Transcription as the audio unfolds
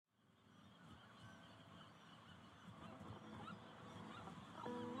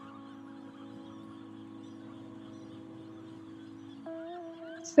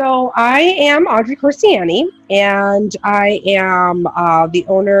So I am Audrey Corsiani, and I am the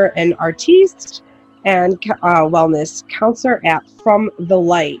owner and artiste and wellness counselor at From the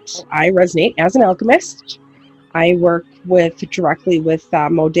Light. I resonate as an alchemist. I work directly with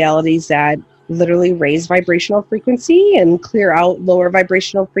modalities that literally raise vibrational frequency and clear out lower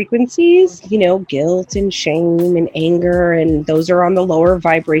vibrational frequencies, guilt and shame and anger, and those are on the lower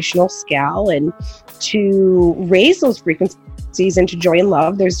vibrational scale. And to raise those frequencies into joy and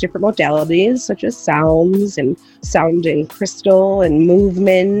love, there's different modalities such as sounds and sound and crystal and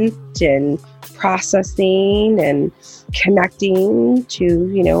movement and processing and connecting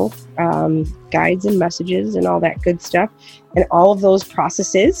to, guides and messages and all that good stuff. And all of those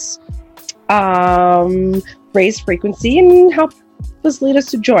processes raise frequency and help us lead us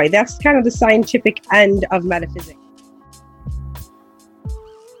to joy. That's kind of the scientific end of metaphysics.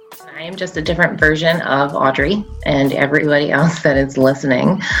 I am just a different version of Audrey and everybody else that is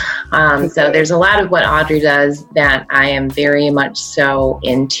listening. So there's a lot of what Audrey does that I am very much so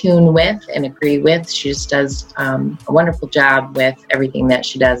in tune with and agree with. She just does a wonderful job with everything that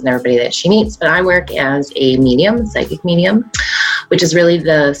she does and everybody that she meets. But I work as a medium, psychic medium, which is really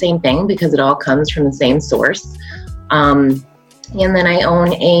the same thing because it all comes from the same source. And then I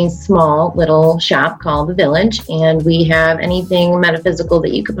own a small little shop called The Village, and we have anything metaphysical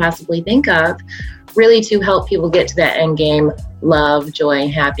that you could possibly think of, really to help people get to that end game: love, joy,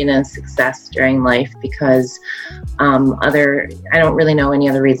 happiness, success during life, because I don't really know any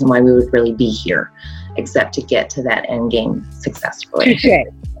other reason why we would really be here except to get to that end game successfully. Okay.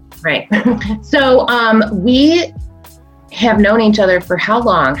 Right. So we have known each other for how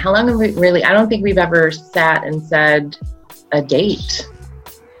long? How long have we really, I don't think we've ever sat and said a date,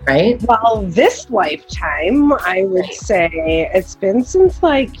 right? Well, this lifetime, I would say it's been since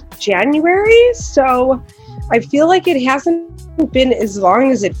like January. So I feel like it hasn't been as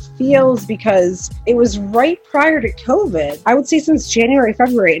long as it feels because it was right prior to COVID. I would say since January,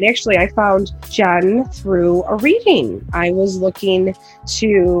 February. And actually, I found Jen through a reading. I was looking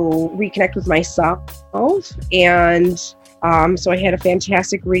to reconnect with myself, and so I had a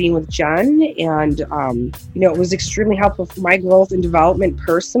fantastic reading with Jen, and it was extremely helpful for my growth and development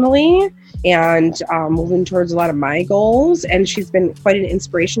personally, and moving towards a lot of my goals. And she's been quite an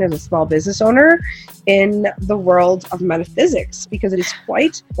inspiration as a small business owner in the world of metaphysics, because it is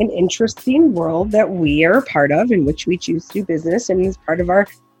quite an interesting world that we are a part of, in which we choose to do business and is part of our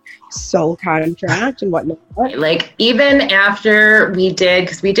soul contract and whatnot. Like, even after we did,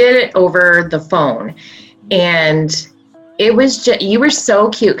 because we did it over the phone, and it was just, you were so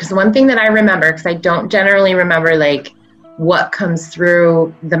cute. Because one thing that I remember, because I don't generally remember like what comes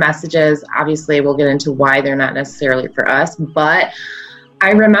through the messages, obviously we'll get into why they're not necessarily for us, but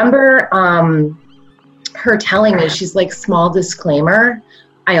I remember her telling me, she's like, small disclaimer,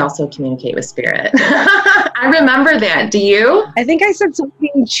 I also communicate with spirit. I remember that. Do you? I think I said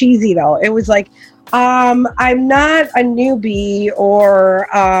something cheesy though. It was like, I'm not a newbie,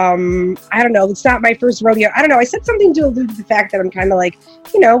 or I don't know, it's not my first rodeo. I don't know. I said something to allude to the fact that I'm kind of like,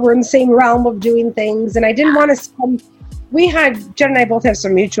 we're in the same realm of doing things, and I didn't want to Jen and I both have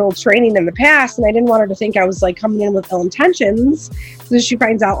some mutual training in the past, and I didn't want her to think I was like coming in with ill intentions. So she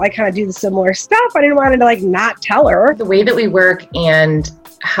finds out I kind of do the similar stuff. I didn't want to like not tell her. The way that we work and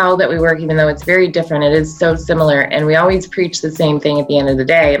how that we work, even though it's very different, it is so similar, and we always preach the same thing at the end of the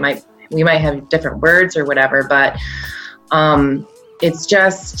day. We might have different words or whatever, but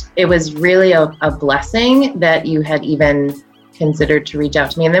it was really a blessing that you had even considered to reach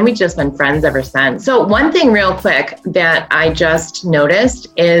out to me. And then we've just been friends ever since. So one thing real quick that I just noticed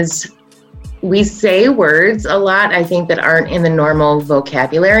is we say words a lot, I think, that aren't in the normal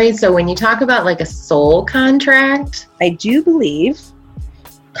vocabulary. So when you talk about like a soul contract, I do believe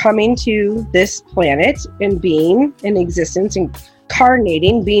coming to this planet and being in existence and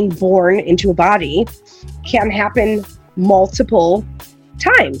incarnating, being born into a body, can happen multiple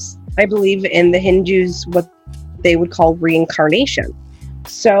times. I believe in the Hindus what they would call reincarnation.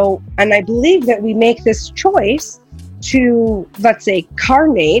 So, and I believe that we make this choice to, let's say,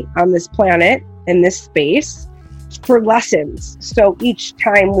 carnate on this planet in this space for lessons. So each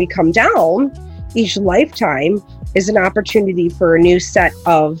time we come down, each lifetime is an opportunity for a new set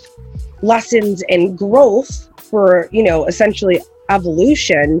of lessons and growth for, essentially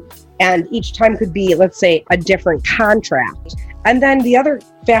evolution. And each time could be, let's say, a different contract. And then the other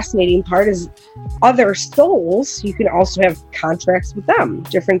fascinating part is other souls, you can also have contracts with them,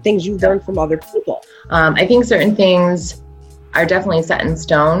 different things you learn from other people. I think certain things are definitely set in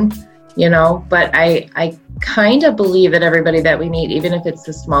stone, but I kind of believe that everybody that we meet, even if it's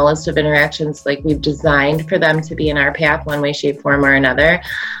the smallest of interactions, like we've designed for them to be in our path one way, shape, form, or another.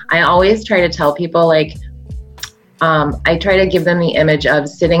 I always try to tell people, like, I try to give them the image of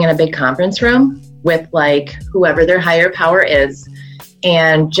sitting in a big conference room with like whoever their higher power is,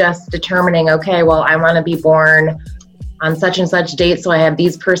 and just determining, okay, well, I want to be born on such and such date, so I have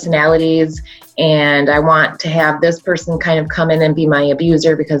these personalities, and I want to have this person kind of come in and be my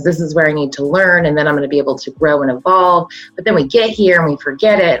abuser because this is where I need to learn, and then I'm going to be able to grow and evolve. But then we get here and we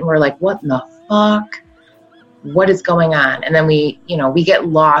forget it, and we're like, what in the fuck? What is going on? And then we get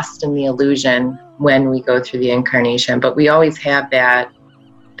lost in the illusion when we go through the incarnation. But we always have that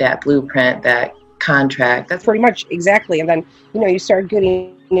blueprint, that contract. That's pretty much exactly. And then, you start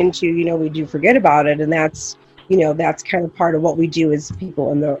getting into, we do forget about it, and that's kind of part of what we do as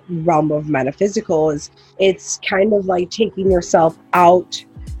people in the realm of metaphysical. Is it's kind of like taking yourself out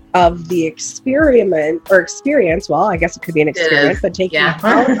of the experience. Well, I guess it could be an experience, but taking it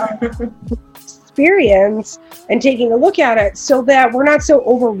out of the experience and taking a look at it so that we're not so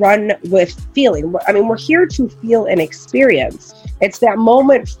overrun with feeling. I mean, we're here to feel an experience. It's that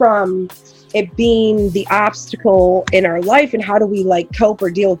moment from it being the obstacle in our life and how do we like cope or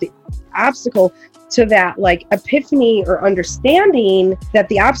deal with the obstacle, to that like epiphany or understanding that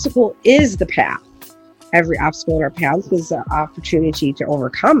the obstacle is the path. Every obstacle in our path is an opportunity to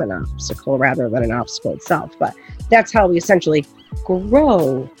overcome an obstacle rather than an obstacle itself. But that's how we essentially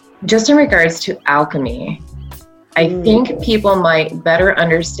grow. Just in regards to alchemy, I think people might better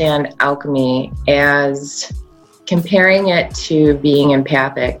understand alchemy as comparing it to being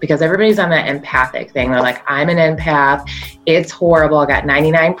empathic, because everybody's on that empathic thing. They're like, I'm an empath. It's horrible. I got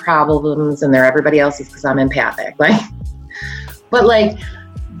 99 problems and they're everybody else's because I'm empathic. But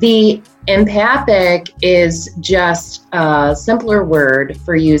the empathic is just a simpler word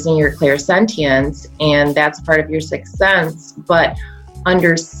for using your clairsentience, and that's part of your sixth sense. But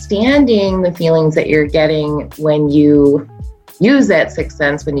understanding the feelings that you're getting when you use that sixth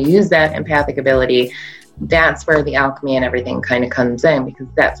sense, when you use that empathic ability, that's where the alchemy and everything kind of comes in, because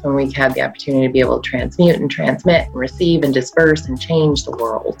that's when we have the opportunity to be able to transmute and transmit and receive and disperse and change the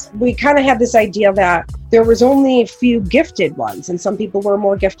world. We kind of had this idea that there was only a few gifted ones, and some people were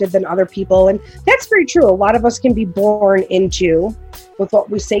more gifted than other people. And that's very true. A lot of us can be born into with what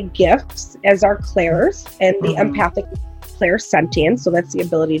we say gifts as our clairs and the empathic clairsentience. So that's the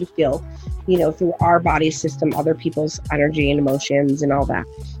ability to feel, through our body system, other people's energy and emotions and all that.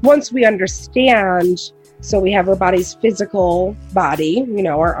 Once we understand, so we have our body's physical body,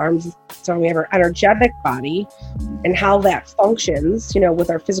 our arms, so we have our energetic body and how that functions. With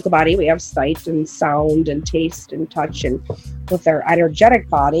our physical body, we have sight and sound and taste and touch. And with our energetic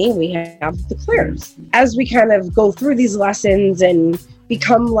body, we have the clairs. As we kind of go through these lessons and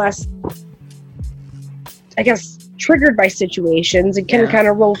become less, I guess, triggered by situations and can kind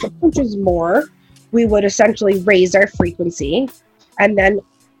of roll the punches more, we would essentially raise our frequency and then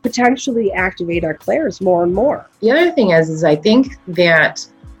potentially activate our clairs more and more. The other thing is I think that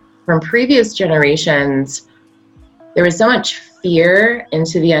from previous generations, there was so much fear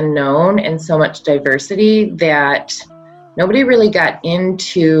into the unknown and so much diversity that nobody really got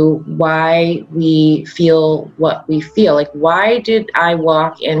into why we feel what we feel. Like, why did I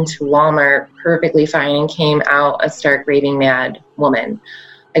walk into Walmart perfectly fine and came out a stark raving mad woman?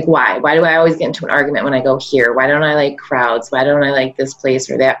 Like, why? Why do I always get into an argument when I go here? Why don't I like crowds? Why don't I like this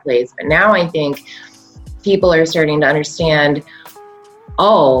place or that place? But now I think people are starting to understand,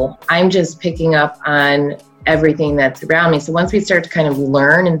 oh, I'm just picking up on everything that's around me. So once we start to kind of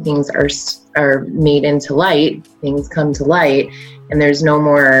learn and things are made into light, things come to light, and there's no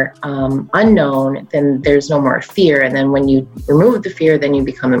more unknown, then there's no more fear. And then when you remove the fear, then you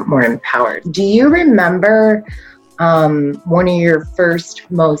become more empowered. Do you remember one of your first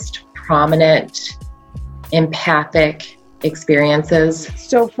most prominent empathic experiences?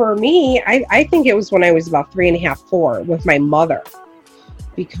 So for me, I think it was when I was about 3.5, 4 with my mother,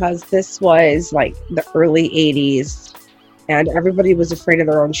 because this was like the early 80s and everybody was afraid of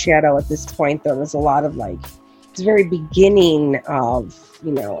their own shadow at this point. There was a lot of it's very beginning of, a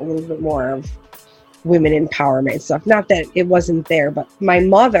little bit more of women empowerment and stuff. Not that it wasn't there, but my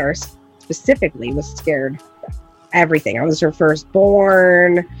mother specifically was scared of everything. I was her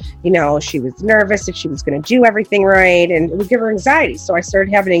firstborn. She was nervous if she was going to do everything right, and it would give her anxiety. So I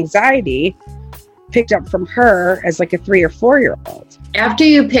started having anxiety picked up from her as like a 3 or 4-year-old. After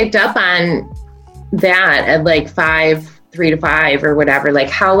you picked up on that at 3 to 5 or whatever,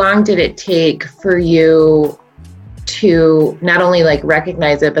 how long did it take for you to not only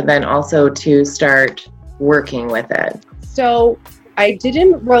recognize it, but then also to start working with it? So I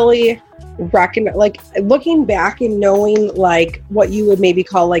didn't really recognize, like looking back and knowing like what you would maybe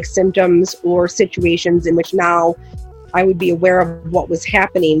call like symptoms or situations in which now I would be aware of what was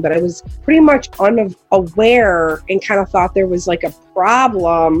happening, but I was pretty much unaware and kind of thought there was like a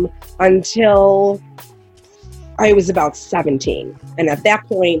problem until I was about 17. And at that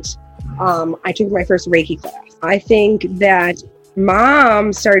point, I took my first Reiki class. I think that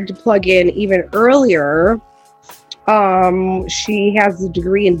Mom started to plug in even earlier. She has a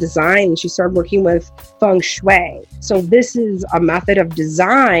degree in design and she started working with feng shui. So this is a method of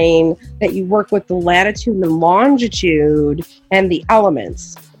design that you work with the latitude and longitude and the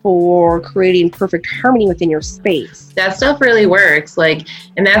elements for creating perfect harmony within your space. That stuff really works. Like,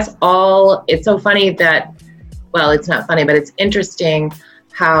 and that's all. It's so funny that, well, it's not funny, but it's interesting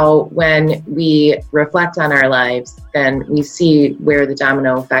how when we reflect on our lives, then we see where the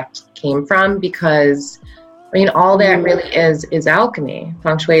domino effect came from, because I mean, all that really is alchemy.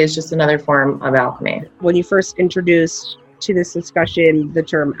 Feng Shui is just another form of alchemy. When you first introduced to this discussion the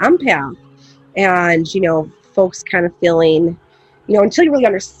term empath, and, you know, folks kind of feeling, you know, until you really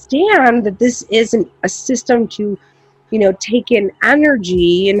understand that this isn't a system to, you know, take in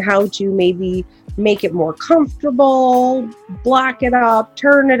energy and how to maybe make it more comfortable, block it up,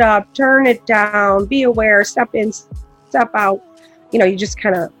 turn it down, be aware, step in, step out. You know, you just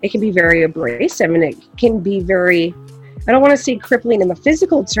kind of, it can be very abrasive and it can be very, I don't want to say crippling in the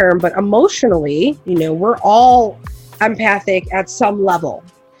physical term, but emotionally, you know, we're all empathic at some level,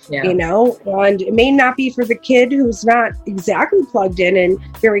 you know, and it may not be for the kid who's not exactly plugged in and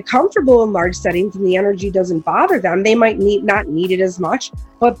very comfortable in large settings and the energy doesn't bother them. They might not need it as much,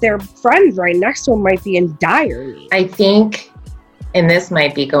 but their friend right next to them might be in dire need. I think, and this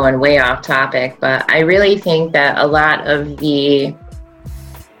might be going way off topic, but I really think that a lot of the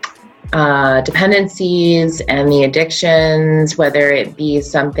dependencies and the addictions, whether it be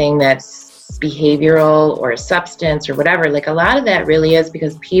something that's behavioral or a substance or whatever, like a lot of that really is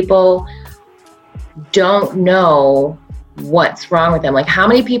because people don't know what's wrong with them. Like, how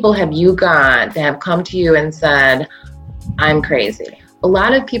many people have you got that have come to you and said, I'm crazy? A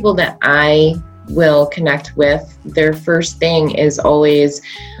lot of people that I will connect with, their first thing is always,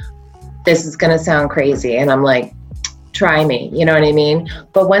 this is going to sound crazy. And I'm like, try me, you know what I mean?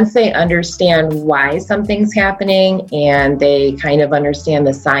 But once they understand why something's happening and they kind of understand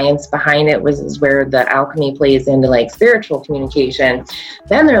the science behind it, which is where the alchemy plays into like spiritual communication,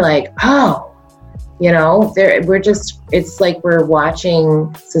 then they're like, oh, you know, it's like we're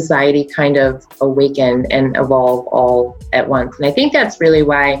watching society kind of awaken and evolve all at once. And I think that's really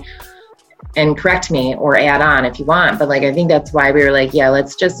why, and correct me or add on if you want, but like, I think that's why we were like, yeah,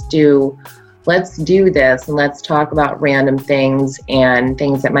 let's do this and let's talk about random things and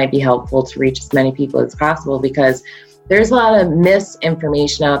things that might be helpful to reach as many people as possible, because there's a lot of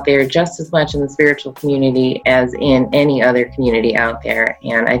misinformation out there just as much in the spiritual community as in any other community out there.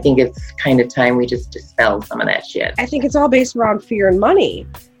 And I think it's kind of time we just dispel some of that shit. I think it's all based around fear and money.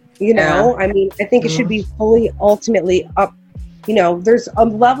 You know, I mean, I think it should be fully ultimately up. You know, there's a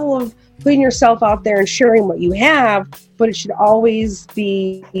level of putting yourself out there and sharing what you have, but it should always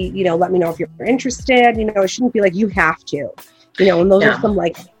be, you know, let me know if you're interested. You know, it shouldn't be like you have to, you know, and those are some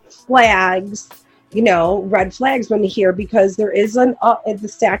like flags, you know, red flags when you hear, because there is the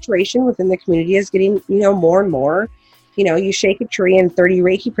saturation within the community is getting, you know, more and more. You know, you shake a tree and 30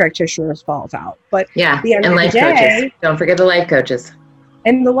 Reiki practitioners falls out. But yeah, the end and of life the day, coaches. Don't forget the life coaches.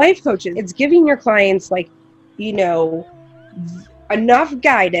 And the life coaches, it's giving your clients like, you know, enough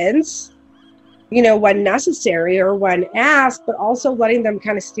guidance, you know, when necessary or when asked, but also letting them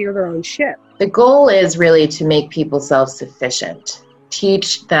kind of steer their own ship. The goal is really to make people self-sufficient,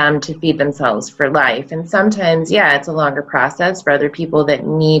 teach them to feed themselves for life. And sometimes, yeah, it's a longer process for other people that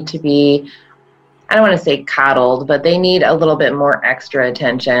need to be, I don't want to say coddled, but they need a little bit more extra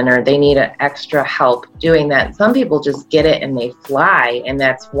attention or they need extra help doing that. Some people just get it and they fly, and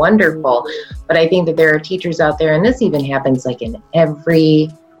that's wonderful. But I think that there are teachers out there, and this even happens like in every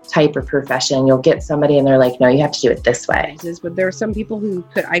type of profession. You'll get somebody and they're like, no, you have to do it this way. But there are some people who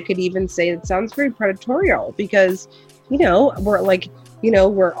I could even say it sounds very predatorial because, you know, we're like, you know,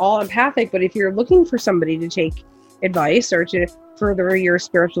 we're all empathic, but if you're looking for somebody to take advice or to further your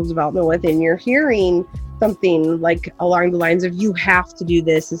spiritual development with, and you're hearing something like along the lines of, you have to do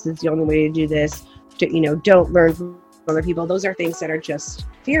this is the only way to do this, you know, don't learn from other people. Those are things that are just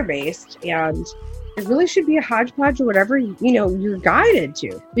fear-based. And it really should be a hodgepodge of whatever, you're guided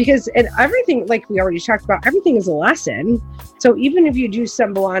to. Because and everything, like we already talked about, everything is a lesson. So even if you do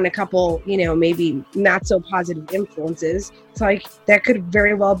stumble on a couple, maybe not so positive influences, it's like that could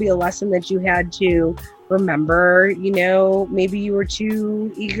very well be a lesson that you had to remember. Maybe you were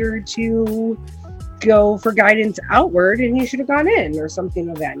too eager to go for guidance outward and you should have gone in, or something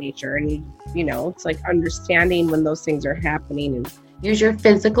of that nature. And it's like understanding when those things are happening. And use your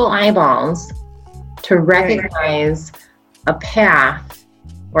physical eyeballs to recognize a path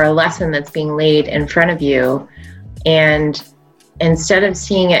or a lesson that's being laid in front of you. And instead of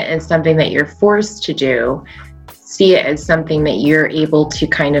seeing it as something that you're forced to do, see it as something that you're able to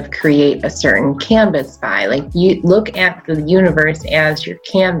kind of create a certain canvas by. Like, you look at the universe as your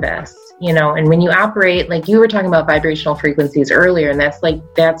canvas, and when you operate, like you were talking about vibrational frequencies earlier, and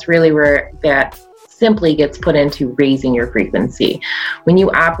that's really where that simply gets put into raising your frequency. When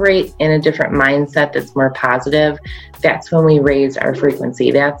you operate in a different mindset that's more positive, that's when we raise our frequency.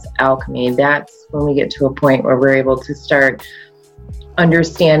 That's alchemy. That's when we get to a point where we're able to start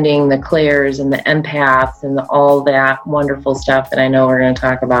understanding the clairs and the empaths and all that wonderful stuff that I know we're going to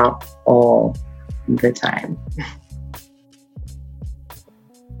talk about all the time.